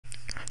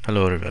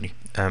Hello everybody.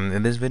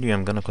 In this video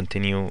I'm gonna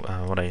continue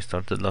what I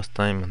started last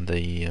time on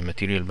the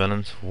material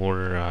balance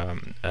for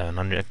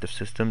non-reactive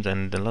systems,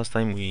 and the last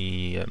time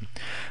we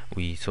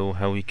saw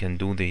how we can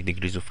do the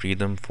degrees of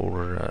freedom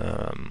for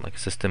like a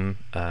system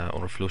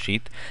or a flow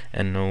sheet,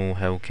 and know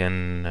how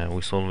can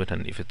we solve it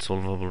and if it's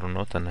solvable or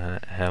not, and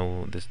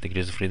how this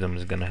degrees of freedom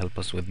is gonna help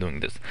us with doing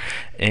this.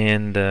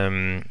 And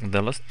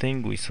the last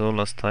thing we saw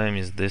last time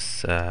is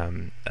this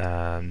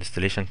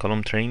distillation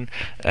column train,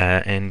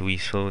 and we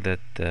saw that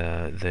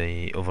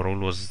the overall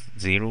was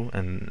zero,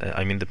 and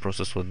I mean the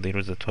process was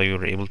zero. That's why we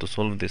were able to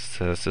solve this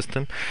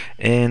system,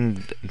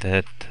 and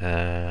that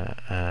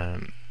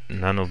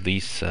none of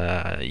these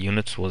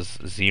units was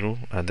zero.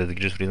 The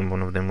degrees of freedom,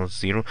 one of them was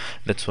zero.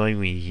 That's why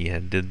we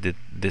did it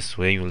this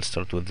way. We'll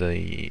start with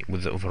the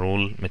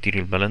overall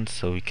material balance,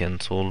 so we can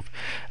solve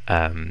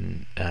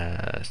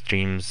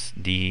streams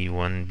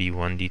D1,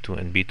 B1, D2,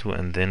 and B2,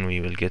 and then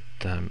we will get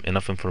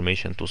enough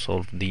information to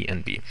solve D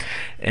and B.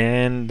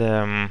 And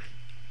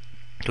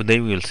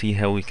today we will see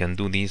how we can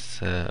do these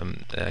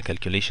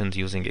calculations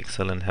using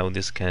Excel, and how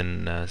this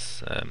can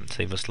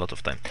save us a lot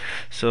of time.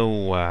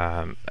 So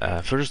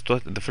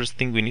the first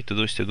thing we need to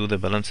do is to do the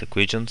balance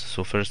equations.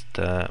 So first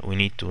we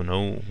need to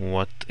know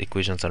what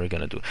equations are we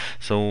gonna do.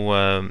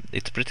 So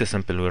it's pretty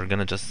simple. We're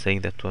gonna just say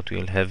that what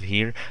we'll have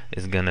here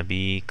is gonna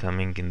be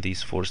coming in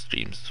these four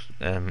streams,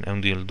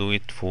 and we'll do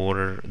it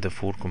for the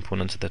four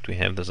components that we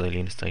have: the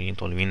xylene, styrene,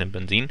 toluene, and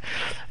benzene.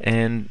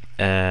 And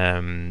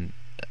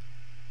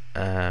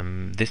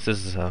this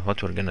is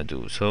what we're gonna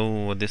do.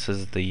 So this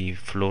is the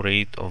flow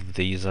rate of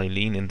the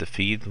xylene in the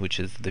feed, which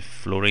is the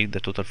flow rate,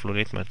 the total flow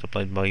rate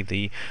multiplied by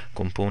the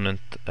component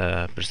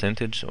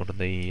percentage, or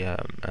the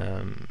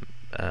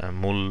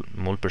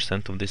mole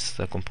percent of this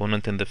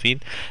component in the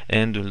feed.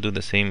 And we'll do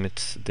the same.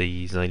 It's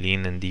the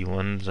xylene and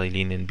D1,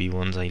 xylene and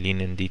B1, xylene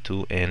and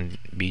D2 and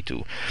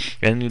B2.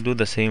 And we'll do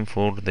the same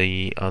for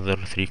the other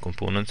three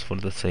components, for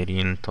the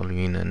styrene,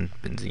 toluene, and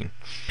benzene.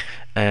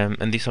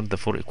 And these are the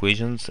four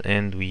equations,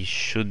 and we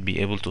should be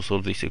able to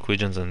solve these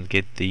equations and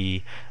get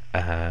the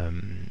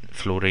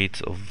flow rates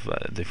of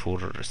the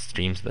four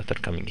streams that are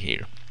coming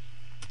here.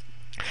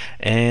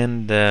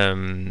 And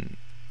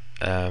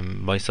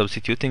by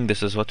substituting,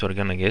 this is what we're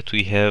gonna get.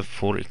 We have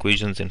four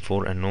equations and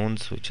four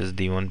unknowns, which is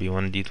D1,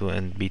 B1, D2,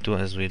 and B2,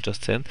 as we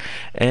just said.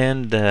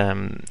 And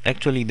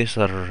actually these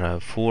are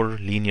four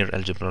linear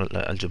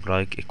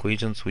algebraic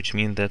equations, which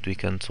mean that we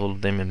can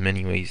solve them in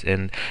many ways.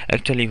 And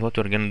actually what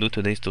we're gonna do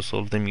today is to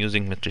solve them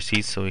using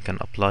matrices, so we can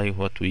apply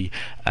what we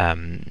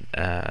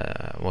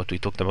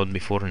talked about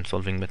before in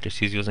solving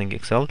matrices using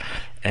Excel,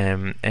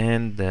 and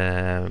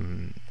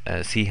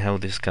see how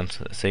this can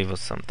save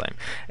us some time.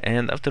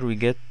 And after we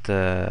get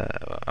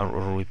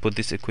or we put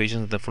these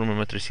equations in the form of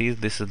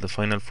matrices, this is the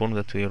final form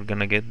that we are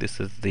gonna get.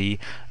 This is the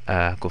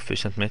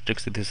coefficient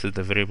matrix, this is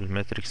the variable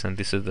matrix, and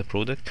this is the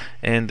product,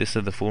 and this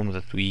is the form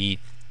that we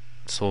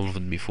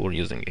solved before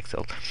using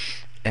Excel.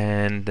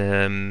 And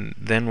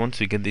then once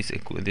we get this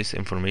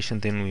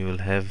information, then we will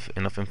have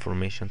enough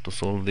information to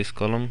solve this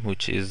column,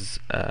 which is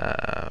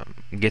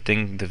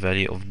getting the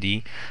value of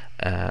D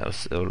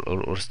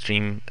or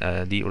stream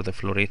D, or the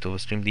flow rate of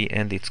stream D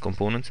and its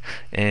components.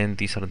 And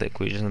these are the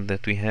equations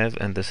that we have,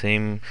 and the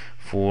same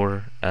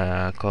for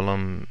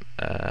column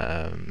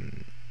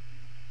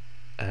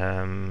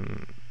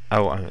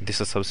this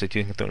is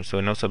substituting. So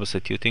we're now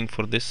substituting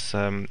for this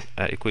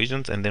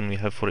equations, and then we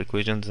have four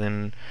equations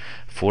and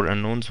four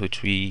unknowns,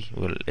 which we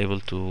were able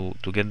to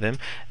get them.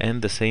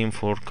 And the same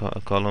for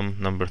column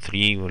number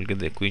 3. We'll get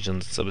the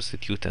equations,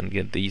 substitute, and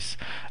get these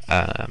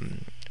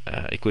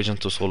equations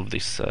to solve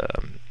this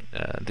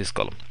this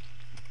column.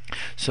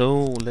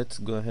 So let's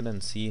go ahead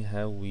and see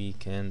how we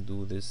can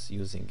do this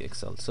using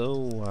Excel.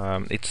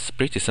 So it's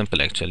pretty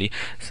simple actually.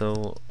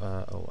 So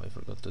oh, I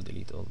forgot to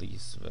delete all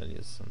these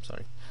values, I'm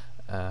sorry.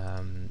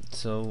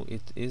 So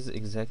it is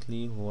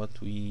exactly what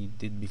we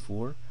did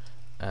before.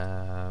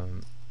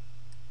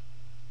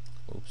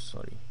 Oops,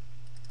 sorry.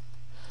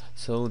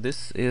 So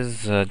this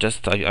is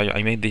just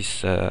I made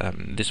this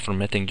this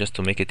formatting just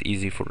to make it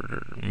easy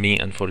for me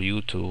and for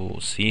you to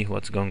see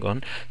what's going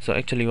on. So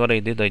actually what I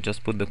did, I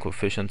just put the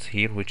coefficients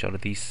here, which are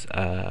these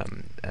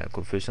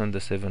coefficients, the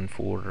 7,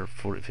 4,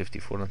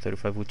 54, and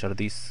 35, which are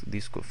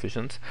these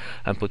coefficients.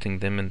 I'm putting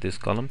them in this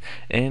column,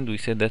 and we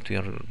said that we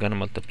are gonna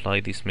multiply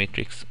this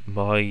matrix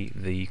by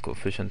the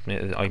coefficient.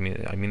 I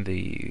mean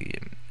the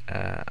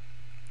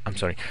I'm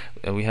sorry,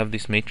 we have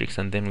this matrix,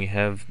 and then we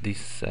have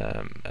this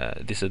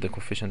this is the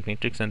coefficient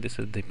matrix, and this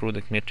is the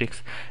product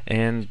matrix.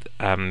 And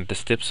the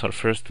steps are,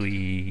 first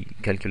we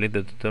calculate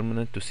the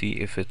determinant to see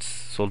if it's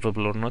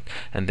solvable or not,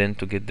 and then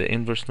to get the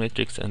inverse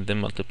matrix, and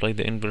then multiply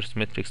the inverse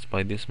matrix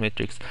by this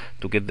matrix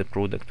to get the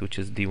product, which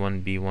is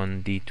D1,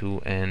 B1,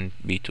 D2, and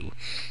B2.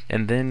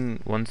 And then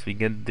once we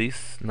get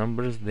these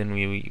numbers, then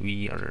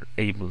we are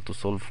able to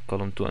solve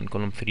column 2 and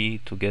column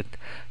 3 to get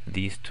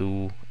these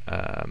two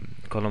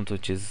column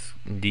which is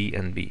D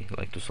and B,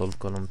 like to solve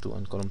column 2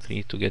 and column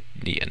 3 to get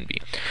D and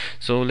B.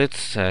 So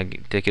let's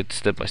take it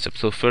step by step.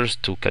 So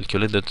first, to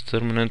calculate the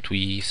determinant,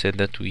 we said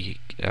that we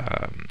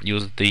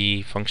use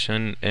the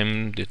function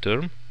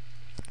mDeterm,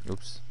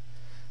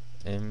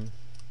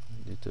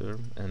 mDeterm,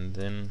 and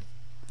then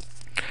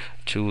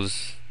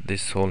choose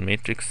this whole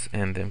matrix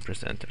and then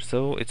press enter.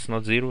 So it's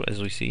not 0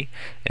 as we see,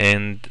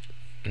 and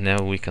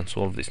now we can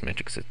solve this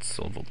matrix. It's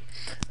solvable,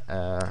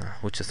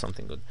 which is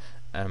something good.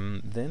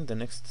 Then the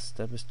next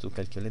step is to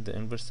calculate the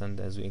inverse, and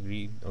as we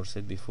agreed or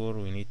said before,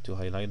 we need to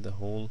highlight the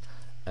whole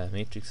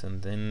matrix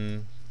and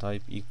then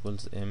type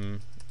equals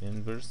m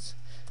inverse,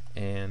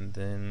 and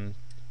then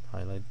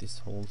highlight this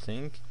whole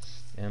thing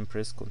and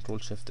press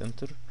Ctrl Shift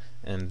Enter,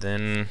 and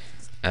then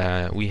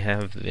we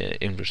have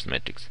the inverse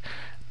matrix.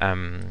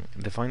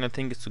 The final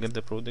thing is to get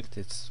the product.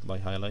 It's by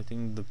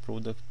highlighting the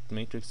product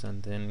matrix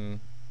and then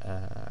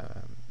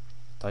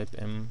type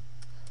m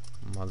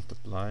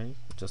multiply,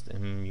 just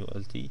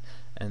mult,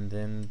 and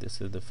then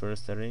this is the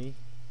first array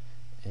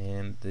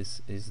and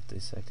this is the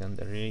second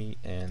array,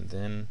 and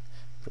then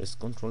press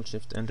Ctrl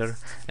Shift Enter,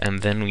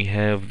 and then we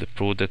have the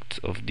product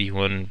of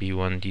D1,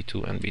 B1,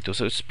 D2, and B2.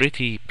 So it's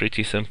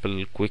pretty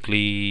simple,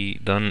 quickly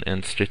done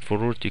and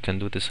straightforward. You can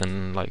do this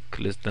in like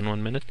less than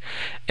 1 minute.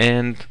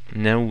 And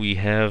now we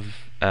have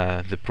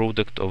the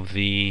product of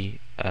the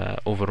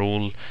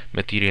overall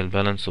material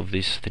balance of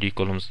these 3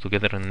 columns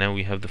together, and now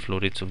we have the flow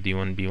rates of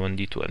D1, B1,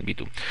 D2, and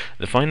B2.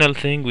 The final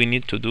thing we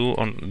need to do,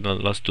 on the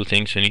last 2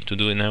 things we need to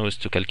do now, is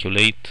to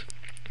calculate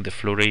the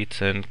flow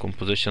rates and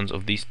compositions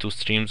of these 2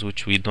 streams,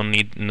 which we don't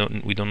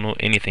know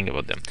anything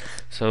about them.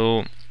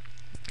 So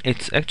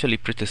it's actually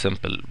pretty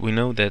simple. We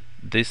know that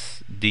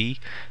this D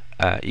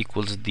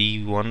equals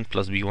D1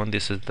 plus B1.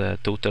 This is the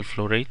total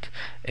flow rate,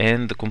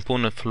 and the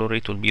component flow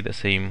rate will be the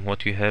same.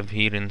 What you have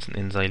here in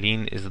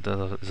xylene is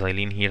the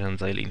xylene here and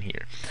xylene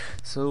here.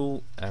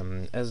 So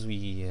as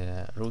we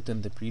wrote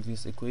in the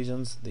previous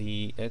equations,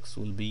 the X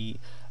will be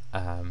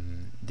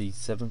the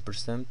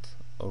 7%,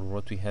 or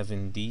what we have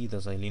in D, the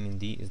xylene in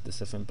D is the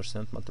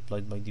 7%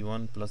 multiplied by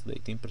D1 plus the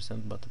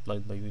 18%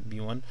 multiplied by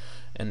B1.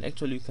 And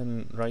actually you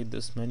can write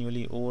this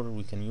manually, or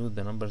we can use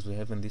the numbers we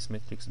have in this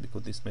matrix,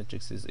 because this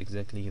matrix is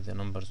exactly the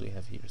numbers we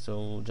have here.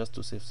 So just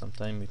to save some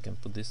time, we can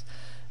put this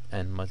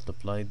and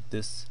multiply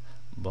this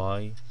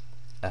by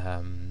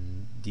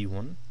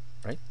D1,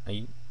 right?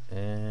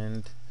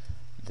 And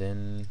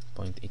then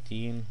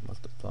 0.18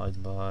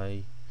 multiplied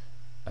by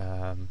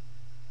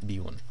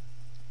B1.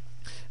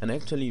 And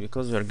actually,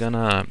 because we're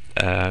gonna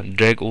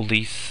drag all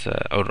these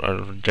or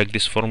drag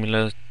this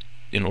formula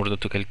in order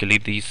to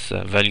calculate these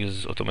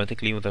values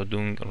automatically without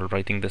doing or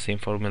writing the same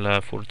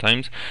formula 4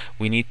 times,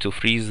 we need to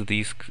freeze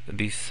these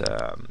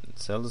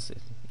cells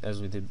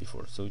as we did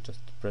before. So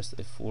just press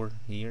F4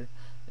 here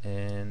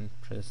and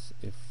press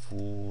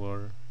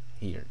F4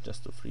 here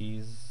just to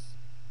freeze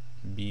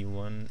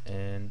B1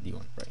 and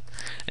D1, right?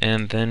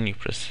 And then you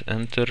press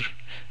enter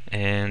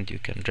and you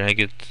can drag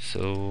it.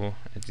 So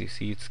as you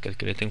see, it's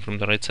calculating from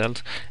the right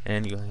cells,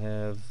 and you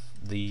have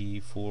the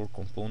 4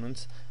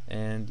 components,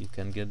 and you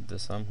can get the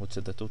sum, which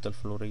is the total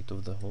flow rate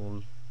of the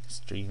whole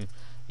stream,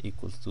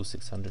 equals to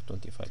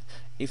 625.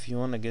 If you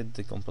want to get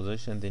the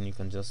composition, then you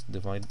can just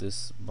divide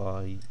this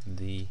by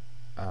the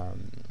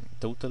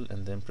total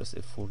and then press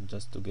F4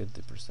 just to get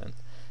the percent.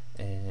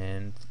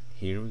 And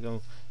here we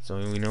go. So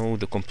we know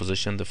the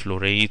composition, the flow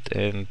rate,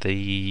 and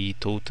the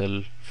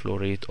total flow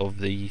rate of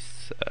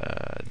this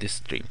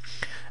stream.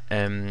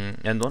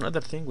 And one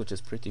other thing which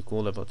is pretty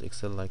cool about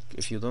Excel, like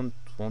if you don't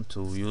want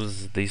to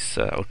use this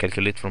or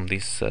calculate from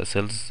these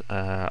cells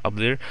up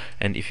there,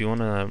 and if you want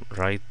to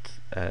write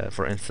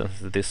for instance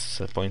this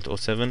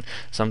 0.07,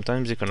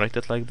 sometimes you can write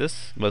it like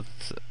this, but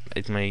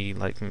it may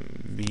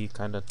be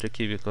kind of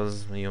tricky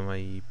because you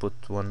may put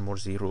one more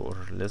zero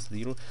or less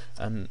zero.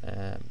 And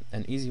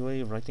an easy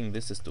way of writing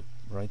this is to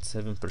write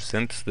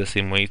 7% the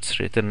same way it's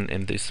written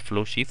in this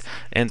flow sheet,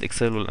 and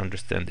Excel will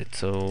understand it.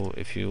 So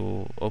if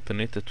you open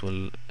it, it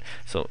will,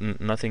 so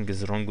nothing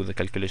is wrong with the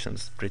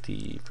calculations,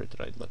 pretty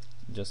right, but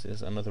just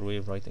as another way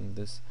of writing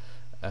this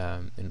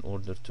in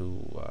order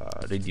to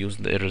reduce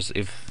the errors,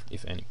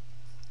 if any.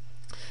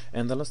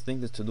 And the last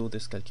thing is to do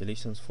these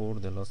calculations for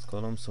the last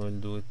column, so I'll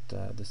do it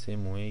the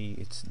same way.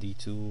 It's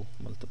D2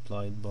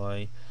 multiplied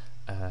by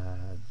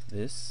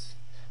this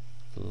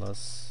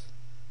plus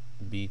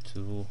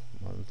B2,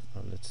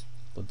 let's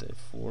put the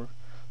F4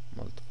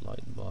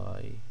 multiplied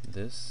by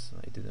this.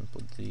 I didn't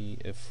put the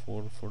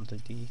F4 for the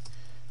D,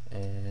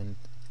 and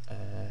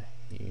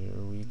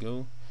here we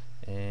go,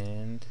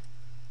 and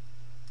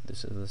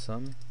this is the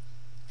sum,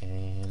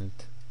 and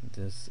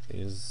this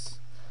is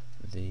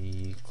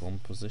the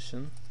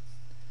composition,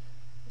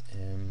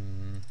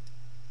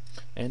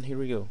 and here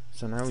we go.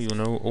 So now you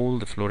know all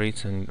the flow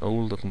rates and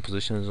all the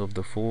compositions of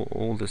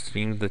all the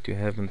streams that you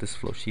have in this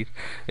flow sheet.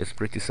 It's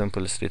pretty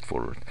simple,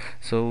 straightforward.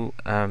 So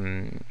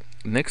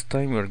next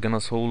time we're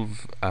gonna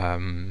solve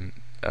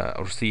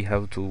or see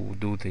how to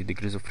do the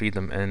degrees of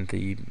freedom and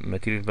the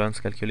material balance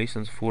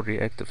calculations for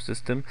reactive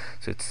system.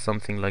 So it's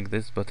something like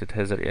this, but it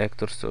has a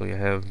reactor, so you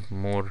have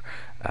more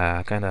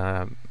kind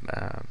of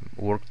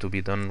work to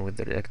be done with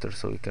the reactor,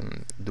 so you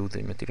can do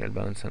the material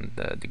balance and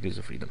degrees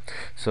of freedom.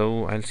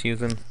 So I'll see you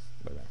then.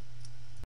 Bye bye.